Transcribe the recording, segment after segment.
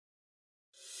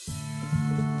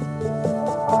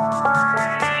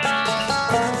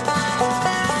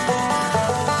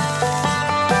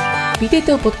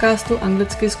Vítejte u podcastu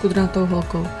Anglicky s kudrnatou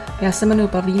holkou. Já se jmenuji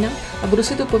Pavlína a budu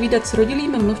si tu povídat s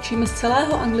rodilými mluvčími z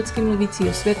celého anglicky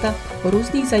mluvícího světa o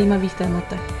různých zajímavých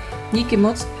tématech. Díky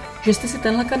moc, že jste si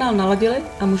tenhle kanál naladili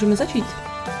a můžeme začít.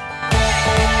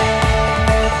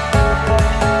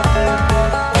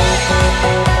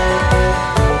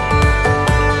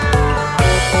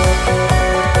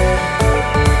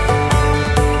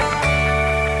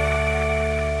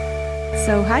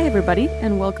 So hi everybody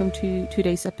and welcome to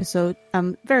today's episode.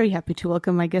 I'm very happy to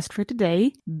welcome my guest for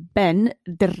today, Ben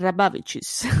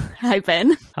Drabavichus. Hi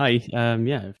Ben. Hi,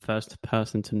 first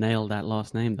person to nail that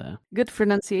last name there. Good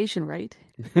pronunciation, right?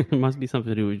 It must be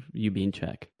something to do with you being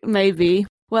Czech. Maybe.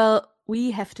 Well,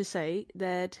 we have to say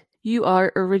that you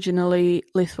are originally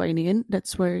Lithuanian.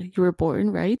 That's where you were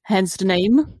born, right? Hence the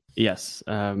name. Yes,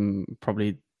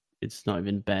 probably it's not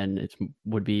even Ben, it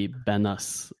would be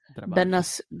Benas Drabavichus.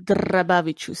 Benas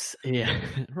Drabavichus. Yeah,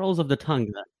 rolls of the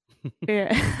tongue there.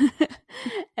 Yeah.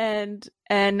 and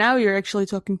now you're actually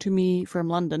talking to me from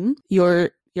London, your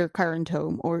current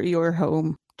home or your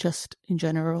home just in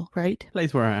general, right?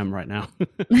 Place where I am right now.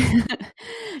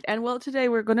 And well, today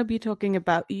we're going to be talking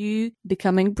about you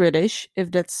becoming British, if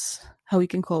that's how we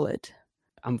can call it.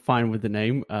 I'm fine with the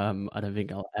name. I don't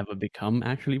think I'll ever become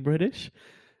actually British.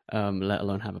 Let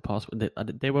alone have a passport.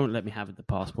 They won't let me have the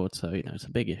passport, so it's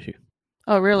a big issue.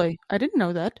 Oh, really? I didn't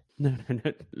know that. No.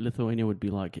 Lithuania would be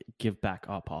like, give back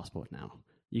our passport now.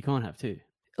 You can't have two.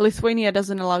 Lithuania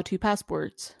doesn't allow two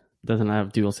passports. Doesn't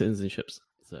have dual citizenships,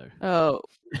 so. Oh.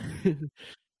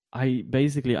 I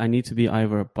need to be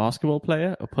either a basketball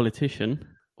player, a politician,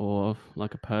 or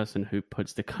like a person who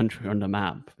puts the country on the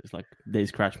map. It's like, they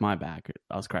scratch my back,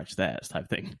 I'll scratch theirs type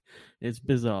thing. It's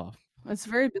bizarre. It's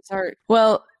very bizarre.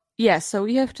 Well, yeah, so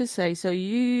we have to say, so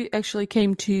you actually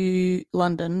came to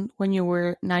London when you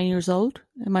were 9 years old.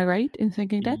 Am I right in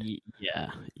thinking that?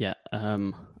 Yeah.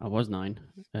 I was 9.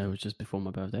 It was just before my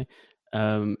birthday.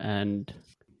 So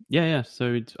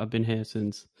I've been here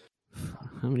since,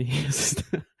 how many years?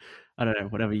 I don't know,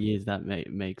 whatever years that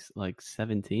makes, like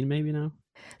 17 maybe now.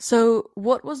 So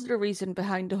what was the reason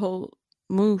behind the whole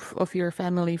move of your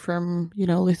family from,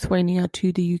 Lithuania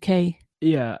to the UK?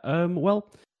 Yeah,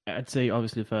 well, I'd say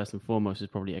obviously first and foremost is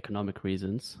probably economic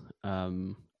reasons.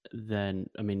 Then,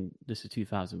 this is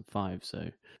 2005,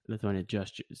 so Lithuania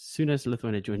as soon as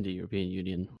Lithuania joined the European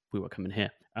Union, we were coming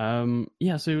here.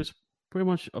 So it was pretty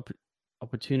much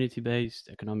opportunity-based,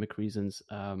 economic reasons,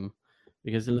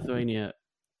 because in Lithuania,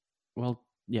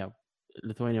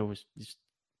 Lithuania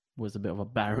was a bit of a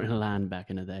barren land back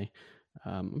in the day.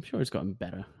 I'm sure it's gotten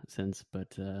better since,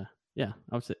 but I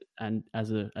would say, and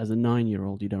as a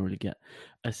 9-year-old, you don't really get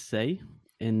a say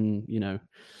in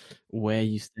where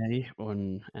you stay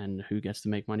and who gets to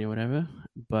make money or whatever.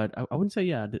 But I wouldn't say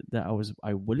that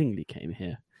I willingly came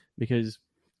here, because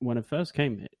when I first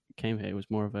came here, it was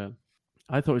more of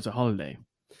I thought it was a holiday.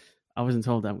 I wasn't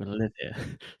told that I'm going to live here,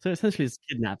 so essentially it's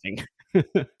kidnapping.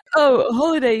 Oh, a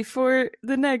holiday for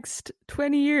the next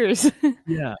 20 years.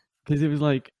 Yeah, because it was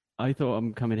like, I thought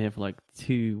I'm coming here for like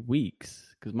 2 weeks,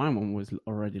 because my mom was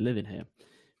already living here.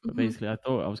 But basically, I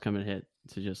thought I was coming here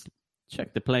to just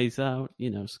check the place out,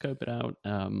 scope it out.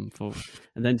 And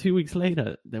then 2 weeks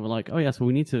later, they were like, "Oh yeah, so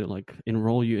we need to like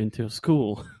enroll you into a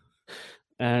school."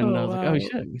 And I was like, "Oh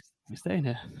shit, we're staying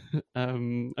here."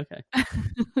 Okay.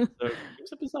 So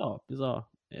it was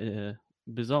a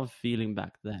bizarre feeling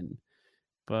back then.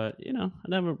 But I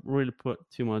never really put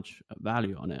too much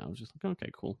value on it. I was just like,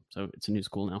 okay, cool. So it's a new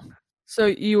school now. So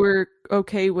you were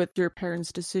okay with your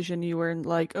parents' decision? You weren't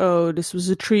like, oh, this was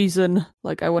a treason.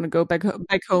 Like, I want to go back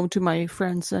home to my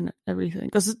friends and everything.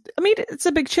 Because it's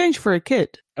a big change for a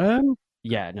kid.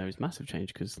 Yeah, no, it's a massive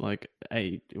change because, like,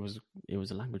 it was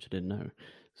a language I didn't know.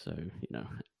 So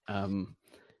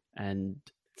and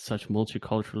such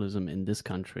multiculturalism in this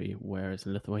country, whereas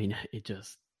in Lithuania it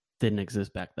just didn't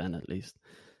exist back then, at least.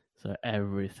 So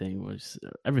everything was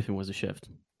a shift,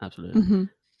 absolutely.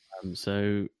 Mm-hmm.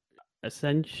 So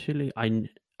essentially, I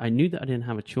knew that I didn't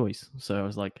have a choice. So I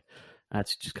was like, I had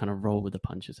to just kind of roll with the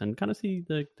punches and kind of see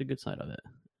the good side of it.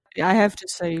 I have to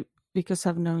say, because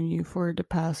I've known you for the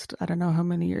past, I don't know how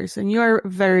many years, and you are a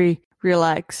very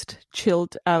relaxed,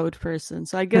 chilled out person.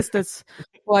 So I guess that's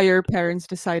why your parents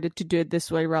decided to do it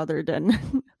this way rather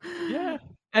than... Yeah.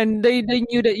 And they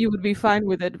knew that you would be fine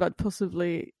with it, but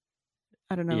possibly,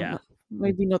 I don't know, Yeah.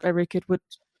 Maybe not every kid would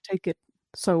take it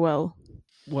so well.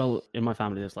 Well, in my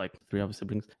family, there's like 3 other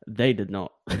siblings. They did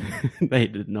not. They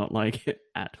did not like it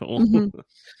at all. Mm-hmm.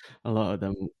 A lot of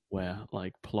them were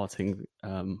like plotting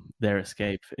their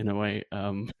escape in a way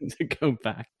to go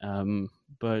back.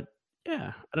 But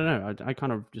yeah, I don't know. I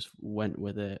kind of just went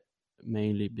with it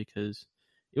mainly because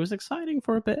it was exciting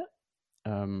for a bit.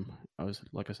 I was,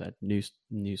 like I said,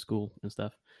 new school and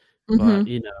stuff, but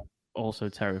also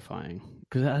terrifying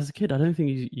because as a kid, I don't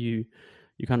think you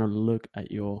kind of look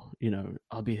at your,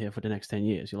 I'll be here for the next 10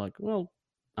 years. You're like, well,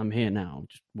 I'm here now.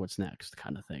 Just what's next,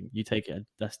 kind of thing. You take it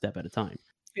a step at a time.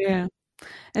 Yeah.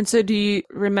 And so do you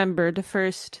remember the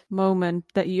first moment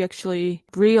that you actually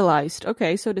realized,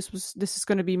 okay, so this is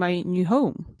going to be my new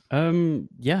home?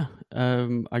 Yeah.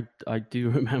 I do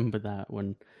remember that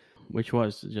which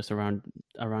was just around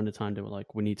the time they were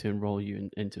like, we need to enroll you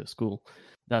into a school.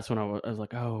 That's when I was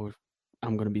like, oh,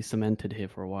 I'm going to be cemented here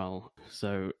for a while.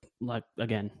 So like,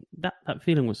 again, that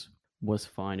feeling was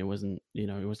fine. It wasn't,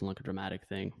 it wasn't like a dramatic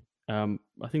thing.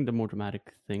 I think the more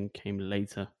dramatic thing came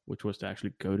later, which was to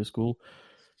actually go to school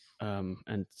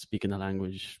and speak in the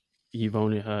language you've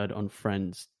only heard on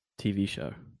Friends TV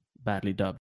show, badly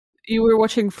dubbed. You were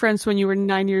watching Friends when you were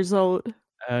 9 years old.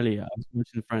 Earlier, I was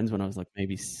watching Friends when I was like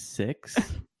maybe 6.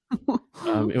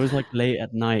 It was like late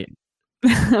at night.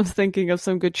 I'm thinking of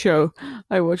some good show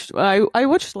I watched. I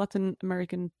watched Latin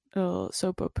American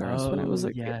soap operas when I was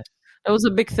a kid. That was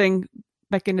a big thing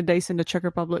back in the days in the Czech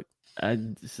Republic.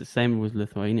 It's the same with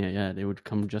Lithuania. Yeah, they would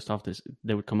come on just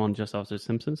after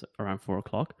Simpsons around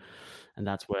 4:00, and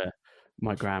that's where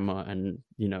my grandma and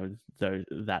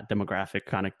that demographic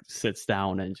kind of sits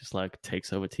down and just like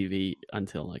takes over TV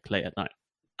until like late at night.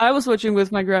 I was watching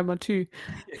with my grandma too.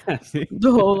 The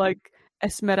whole like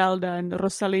Esmeralda and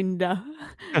Rosalinda.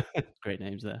 Great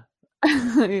names there.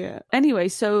 Yeah. Anyway,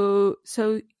 so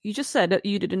you just said that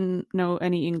you didn't know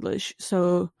any English.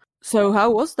 So how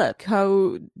was that?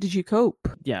 How did you cope?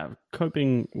 Yeah,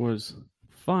 coping was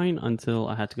fine until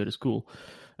I had to go to school.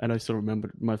 And I still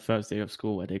remember my first day of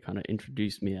school where they kind of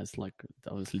introduced me as like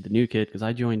obviously the new kid, because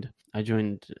I joined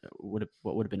what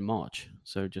would have been March.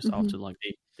 So just after like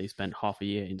they spent half a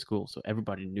year in school. So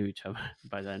everybody knew each other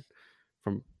by then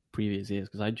from previous years,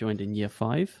 because I joined in year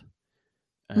 5.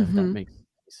 That makes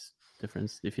a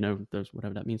difference if you know those,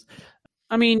 whatever that means.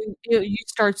 I mean, you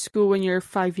start school when you're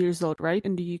 5 years old, right?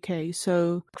 In the UK.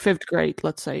 So 5th grade,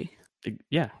 let's say.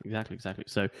 Yeah, exactly.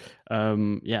 So,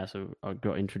 so I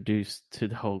got introduced to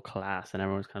the whole class, and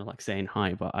everyone was kind of like saying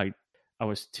hi, but I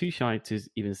was too shy to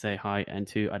even say hi, and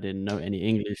 2, I didn't know any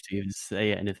English to even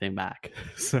say anything back.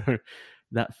 So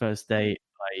that first day,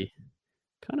 I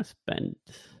kind of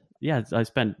I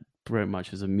spent pretty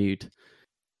much as a mute,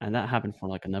 and that happened for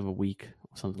like another week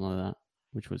or something like that,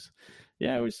 which was,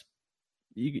 it was,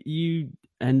 you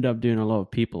end up doing a lot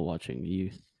of people watching.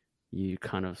 You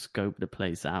kind of scope the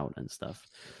place out and stuff,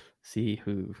 see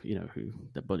who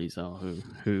the bullies are,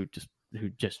 who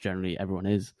just generally everyone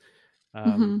is.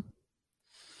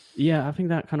 Yeah, I think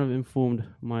that kind of informed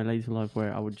my later life,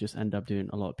 where I would just end up doing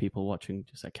a lot of people watching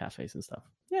just at cafes and stuff.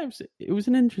 Yeah, it was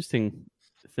an interesting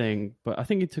thing, but I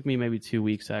think it took me maybe 2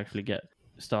 weeks to actually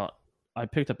start. I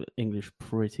picked up English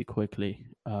pretty quickly,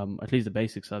 at least the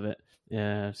basics of it.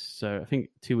 Yeah, so I think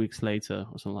 2 weeks later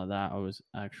or something like that, I was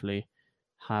actually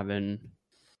in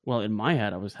my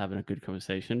head I was having a good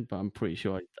conversation, but I'm pretty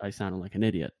sure I sounded like an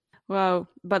idiot. Wow.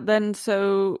 But then,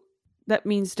 so that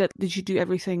means that did you do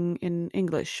everything in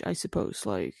English, I suppose,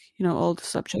 like, all the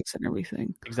subjects and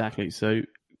everything? Exactly. So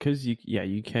because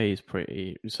UK is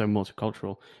pretty so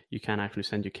multicultural, you can actually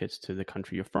send your kids to the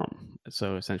country you're from.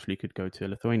 So essentially you could go to a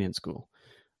Lithuanian school,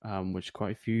 which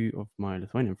quite a few of my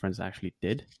Lithuanian friends actually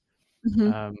did.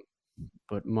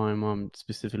 But my mom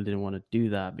specifically didn't want to do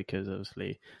that, because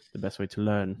obviously the best way to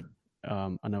learn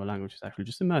another language is actually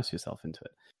just immerse yourself into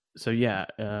it. So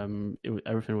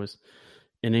everything was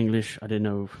in English. I didn't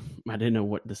know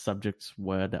what the subjects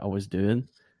were that I was doing,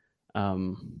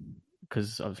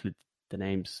 because obviously the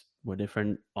names were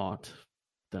different. Art,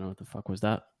 don't know what the fuck was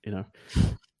that,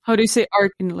 How do you say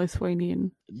art in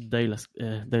Lithuanian? Dailės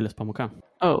pamoka.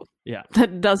 Oh, yeah.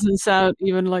 That doesn't sound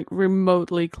even like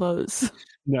remotely close.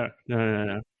 No.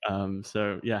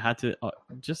 So I had to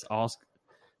just ask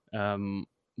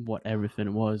what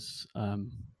everything was. I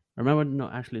remember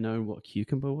not actually knowing what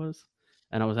cucumber was,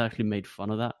 and I was actually made fun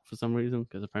of that for some reason,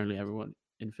 because apparently everyone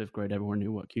in 5th grade, everyone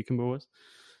knew what cucumber was.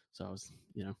 So I was,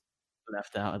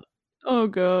 left out. Oh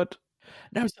God.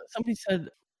 No, somebody said,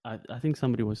 I think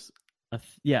somebody was, I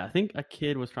think a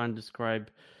kid was trying to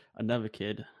describe another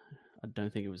kid. I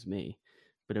don't think it was me,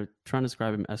 but they were trying to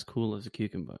describe him as cool as a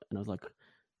cucumber. And I was like,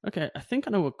 okay, I think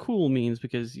I know what cool means,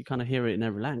 because you kind of hear it in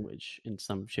every language in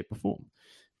some shape or form.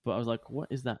 But I was like,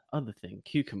 what is that other thing?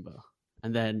 Cucumber.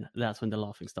 And then that's when the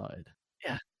laughing started.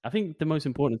 Yeah. I think the most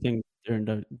important thing during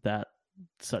that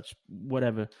such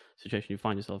whatever situation you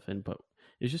find yourself in, but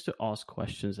it's just to ask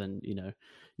questions, and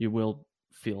you will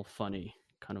feel funny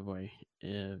kind of way.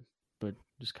 but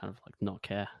just kind of like not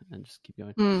care and just keep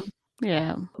going.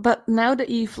 Yeah. But now that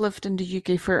you've lived in the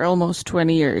UK for almost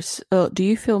 20 years, do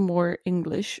you feel more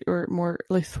English or more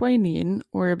Lithuanian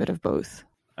or a bit of both?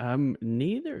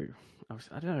 Neither.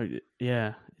 I don't know.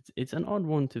 Yeah, it's an odd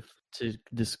one to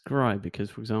describe because,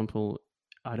 for example,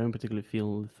 I don't particularly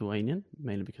feel Lithuanian,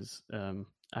 mainly because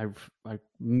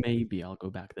maybe I'll go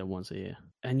back there once a year,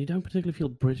 and you don't particularly feel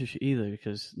British either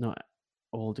because not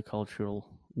all the cultural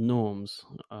norms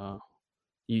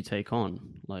you take on,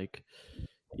 like,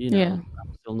 you know, Yeah.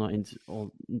 I'm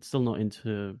still not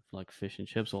into like fish and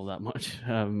chips all that much.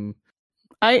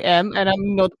 I am, and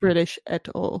I'm not British at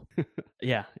all.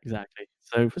 Yeah, exactly.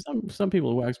 So for some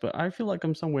people it works, but I feel like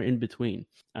I'm somewhere in between.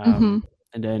 And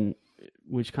then,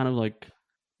 which kind of like,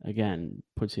 again,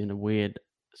 puts you in a weird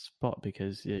spot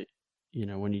because you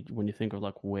know, when you think of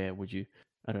like where would you,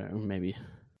 I don't know, maybe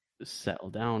settle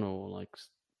down, or like,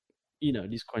 you know,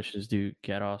 these questions do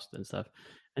get asked and stuff,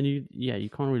 and you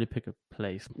can't really pick a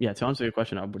place. Yeah, to answer your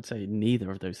question, I would say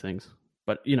neither of those things.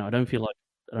 But you know, I don't feel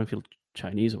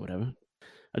Chinese or whatever.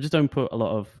 I just don't put a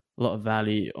lot of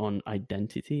value on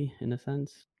identity in a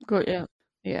sense. Good,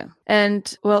 yeah.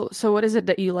 And well, so what is it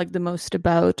that you like the most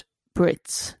about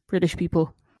British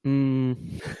people?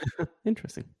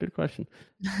 Interesting. Good question.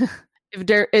 If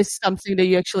there is something that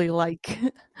you actually like.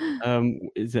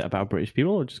 Is it about British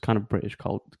people or just kind of British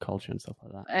culture and stuff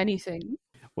like that? Anything.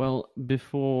 Well,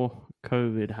 before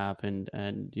COVID happened,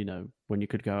 and you know, when you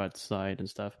could go outside and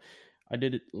stuff, I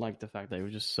did like the fact that it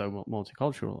was just so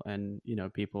multicultural, and you know,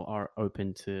 people are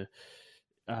open to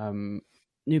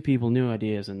new people, new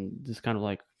ideas, and just kind of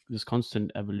like this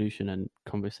constant evolution and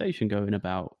conversation going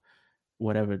about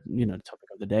whatever, you know, the topic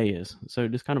of the day is. So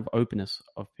this kind of openness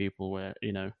of people where,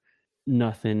 you know,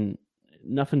 nothing's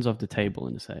off the table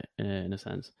in a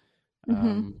sense.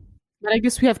 But I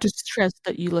guess we have to stress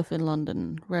that you live in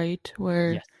London, right?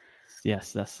 Where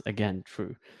yes, that's again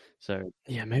true. So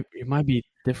yeah, maybe it might be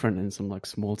different in some like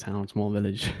small town, small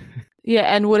village.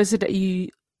 Yeah, and what is it that you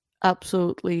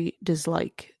absolutely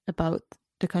dislike about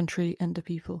the country and the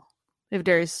people? If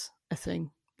there is a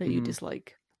thing that you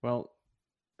dislike. Well,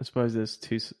 I suppose there's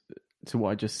to what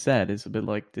I just said. It's a bit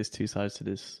like there's two sides to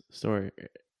this story.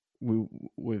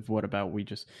 With what about we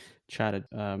just chatted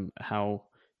how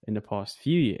in the past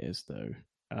few years though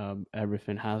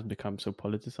everything has become so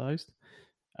politicized.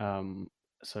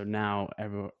 So now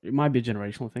it might be a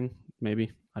generational thing,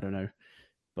 maybe, I don't know,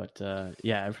 but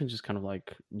yeah, everything's just kind of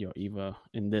like you're either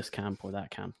in this camp or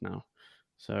that camp now.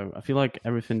 So I feel like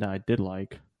everything that I did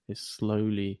like is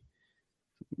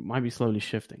might be slowly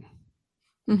shifting,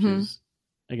 which is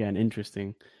again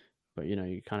interesting. But you know,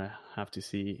 you kind of have to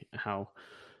see how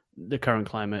the current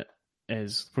climate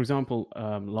is. For example,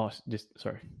 last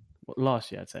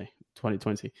year, I'd say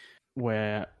 2020,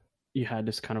 where you had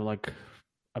this kind of like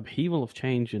upheaval of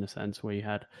change in a sense, where you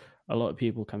had a lot of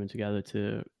people coming together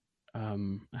to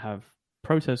have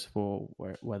protests for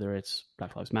whether it's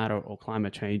Black Lives Matter or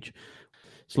climate change.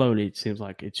 Slowly, it seems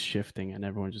like it's shifting, and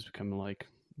everyone's just becoming like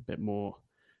a bit more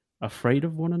afraid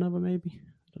of one another. Maybe,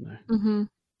 I don't know.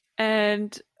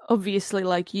 And obviously,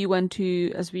 like you went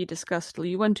to, as we discussed,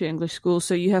 you went to English school,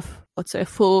 so you have, let's say, a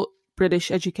full British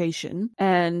education,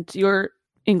 and your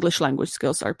English language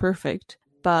skills are perfect.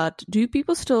 But do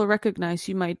people still recognize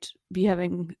you might be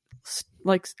having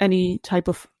like any type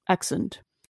of accent?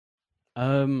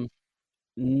 No,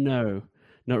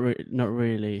 not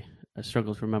really. I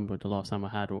struggle to remember the last time I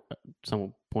had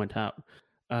someone point out.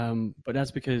 But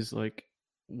that's because like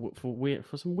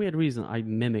for some weird reason I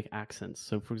mimic accents.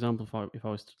 So for example, if I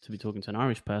was to be talking to an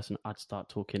Irish person, I'd start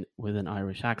talking with an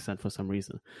Irish accent for some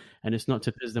reason, and it's not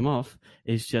to piss them off.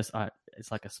 It's just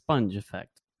it's like a sponge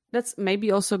effect. That's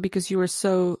maybe also because you were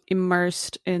so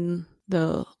immersed in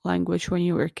the language when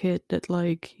you were a kid that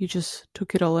like you just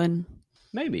took it all in.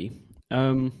 Maybe.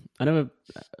 I never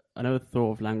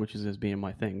thought of languages as being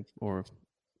my thing, or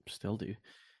still do.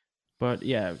 But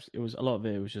yeah, it was a lot of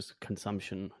it was just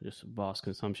consumption, just vast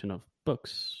consumption of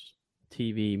books,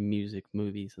 TV, music,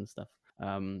 movies, and stuff.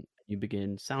 You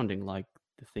begin sounding like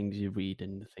the things you read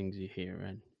and the things you hear,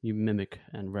 and you mimic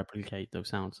and replicate those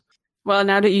sounds. Well,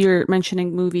 now that you're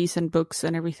mentioning movies and books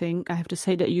and everything, I have to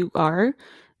say that you are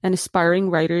an aspiring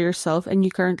writer yourself, and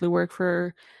you currently work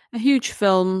for a huge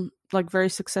like very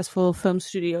successful film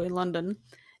studio in London,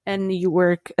 and you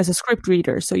work as a script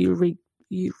reader, so you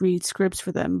read scripts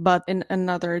for them. But in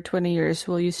another 20 years,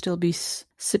 will you still be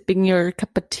sipping your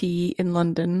cup of tea in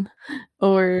London,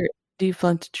 or do you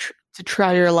plan to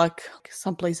try your luck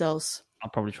someplace else? I'll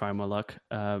probably try my luck,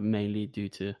 mainly due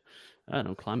to, I don't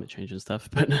know, climate change and stuff,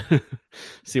 but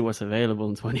see what's available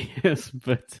in 20 years.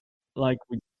 But like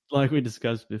like we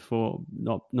discussed before,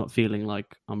 not feeling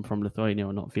like I'm from Lithuania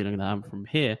or not feeling that I'm from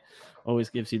here always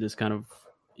gives you this kind of,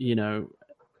 you know,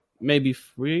 maybe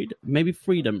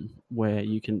freedom where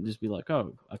you can just be like,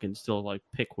 oh, I can still like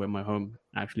pick where my home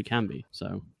actually can be.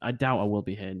 So I doubt I will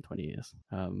be here in 20 years.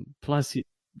 Plus,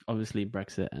 obviously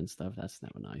Brexit and stuff, that's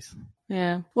never nice.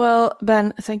 Yeah. Well,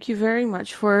 Ben, thank you very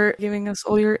much for giving us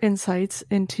all your insights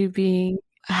into being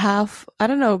half, I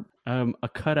don't know. A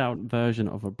cutout version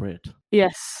of a Brit.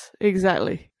 Yes,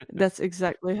 exactly. That's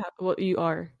exactly what you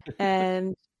are.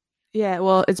 And yeah,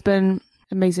 well, it's been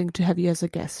amazing to have you as a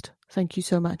guest. Thank you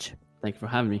so much. Thank you for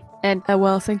having me. And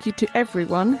well, thank you to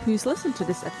everyone who's listened to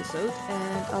this episode,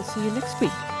 and I'll see you next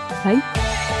week.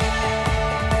 Bye.